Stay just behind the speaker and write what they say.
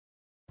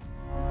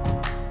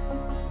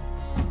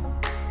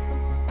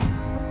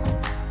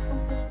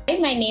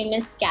my name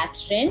is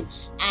Katherine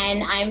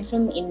and I'm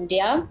from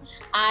India.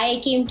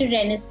 I came to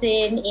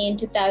Renison in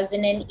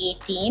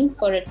 2018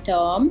 for a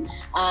term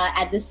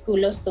at the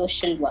School of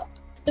Social Work.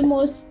 The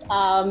most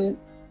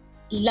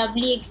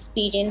lovely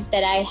experience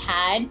that I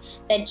had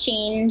that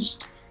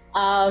changed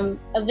a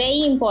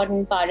very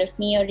important part of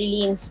me or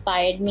really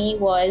inspired me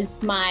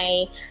was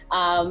my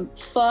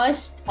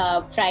first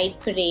Pride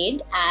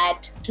Parade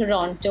at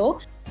Toronto.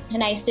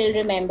 And I still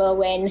remember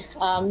when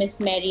Miss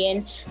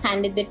Marian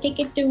handed the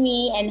ticket to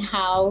me and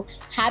how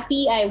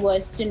happy I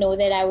was to know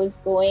that I was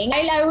going.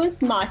 While I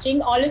was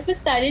marching, all of a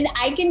sudden,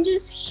 I can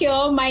just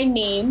hear my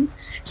name,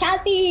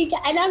 Kathy,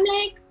 and I'm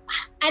like,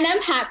 and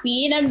I'm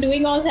happy and I'm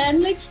doing all that.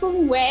 I'm like,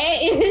 from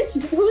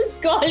who's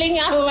calling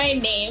out my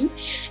name?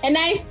 And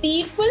I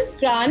see it was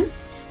Grant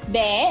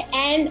there,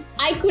 and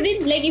I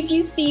couldn't, like, if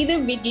you see the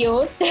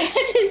video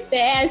that is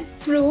there as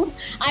proof,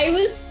 I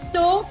was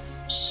so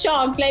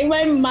shocked, like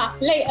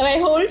my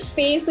whole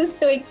face was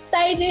so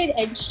excited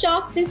and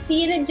shocked to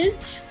see it. It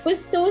just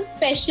was so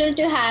special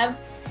to have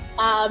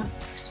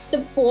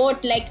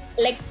support, like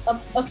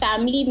a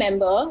family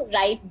member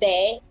right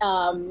there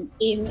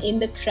in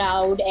the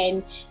crowd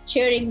and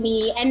cheering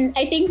me. And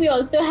I think we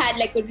also had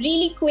like a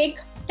really quick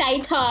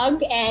tight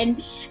hug,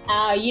 and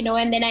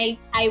and then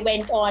I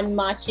went on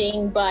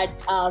marching, but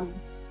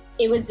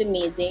it was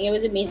amazing. It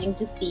was amazing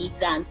to see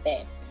Grant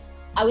there.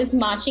 I was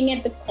marching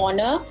at the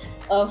corner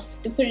of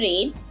the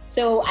parade,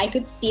 so I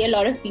could see a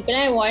lot of people,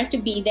 and I wanted to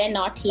be there,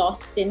 not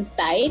lost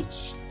inside.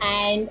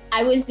 And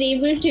I was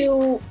able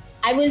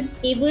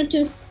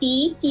to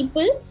see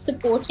people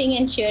supporting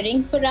and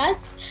cheering for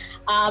us.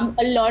 A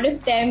lot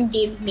of them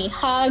gave me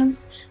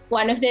hugs.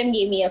 One of them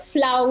gave me a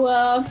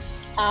flower.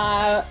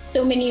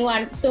 So many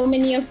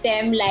of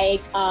them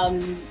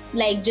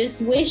like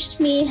just wished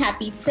me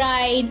happy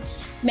Pride.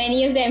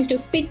 Many of them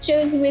took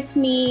pictures with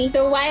me.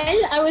 So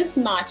while I was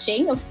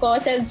marching, of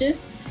course, I was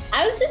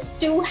just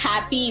too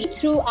happy.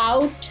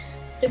 Throughout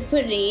the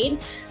parade,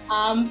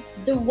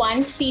 the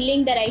one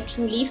feeling that I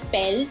truly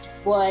felt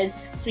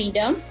was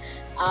freedom,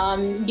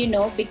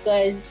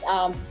 because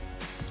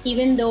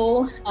even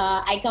though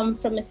I come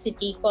from a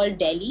city called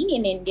Delhi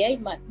in India,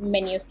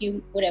 many of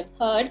you would have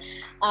heard,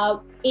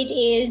 it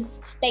is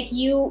like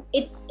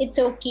it's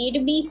okay to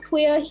be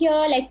queer here.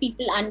 Like,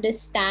 people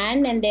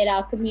understand, and there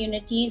are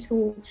communities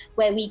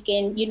where we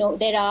can,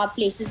 there are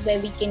places where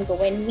we can go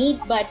and meet,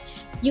 but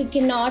you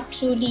cannot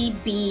truly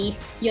be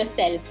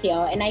yourself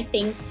here. And I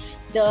think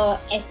the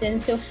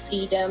essence of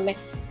freedom,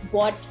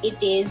 what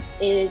it is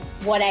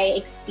what I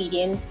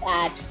experienced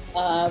at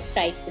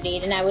Pride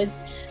Parade. And I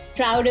was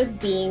proud of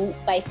being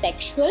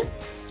bisexual,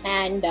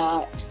 and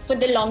for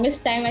the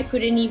longest time I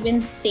couldn't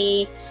even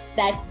say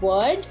that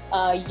word,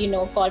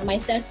 call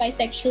myself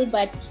bisexual,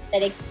 but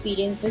that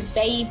experience was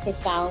very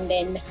profound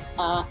and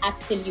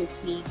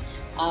absolutely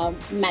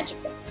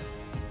magical.